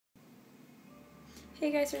Hey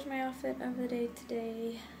guys, here's my outfit of the day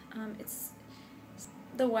today.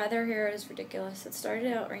 The weather here is ridiculous. It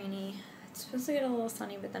started out rainy. It's supposed to get a little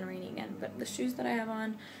sunny, but then rainy again. But the shoes that I have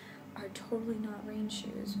on are totally not rain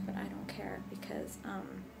shoes, but I don't care because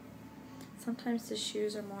sometimes the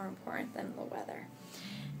shoes are more important than the weather.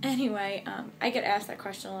 Anyway, I get asked that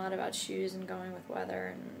question a lot about shoes and going with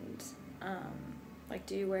weather and like,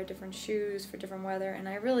 do you wear different shoes for different weather? And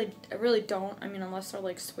I really don't. I mean, unless they're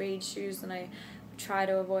like suede shoes, then I try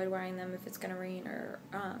to avoid wearing them if it's gonna rain or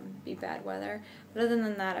be bad weather. But other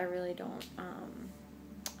than that, I really don't.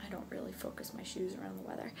 I don't really focus my shoes around the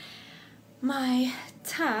weather. My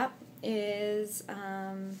top is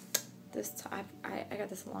this top. I got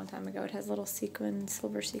this a long time ago. It has little sequins,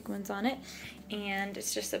 silver sequins on it, and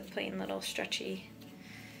it's just a plain little stretchy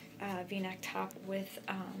V-neck top with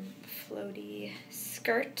floaty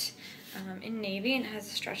skirt in navy, and it has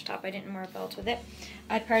a stretch top. I didn't wear a belt with it.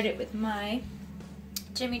 I paired it with my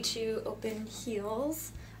Jimmy Choo open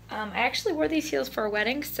heels. I actually wore these heels for a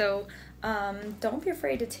wedding, so don't be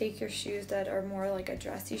afraid to take your shoes that are more like a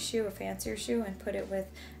dressy shoe, a fancier shoe, and put it with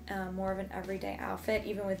more of an everyday outfit,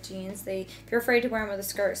 even with jeans. If you're afraid to wear them with a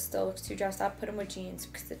skirt, it still looks too dressed up, put them with jeans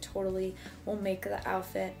because it totally will make the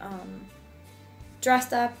outfit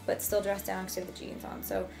dressed up but still dressed down because you have the jeans on.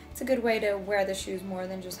 So it's a good way to wear the shoes more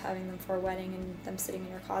than just having them for a wedding and them sitting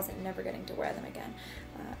in your closet and never getting to wear them again.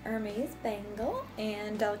 Hermes bangle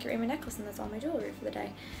and delicate rainbow necklace, and that's all my jewelry for the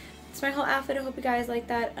day. It's my whole outfit. I hope you guys like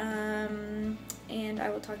that, and I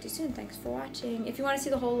will talk to you soon. Thanks for watching. If you want to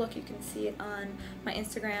see the whole look, you can see it on my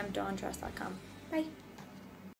Instagram, dawndress.com. Bye.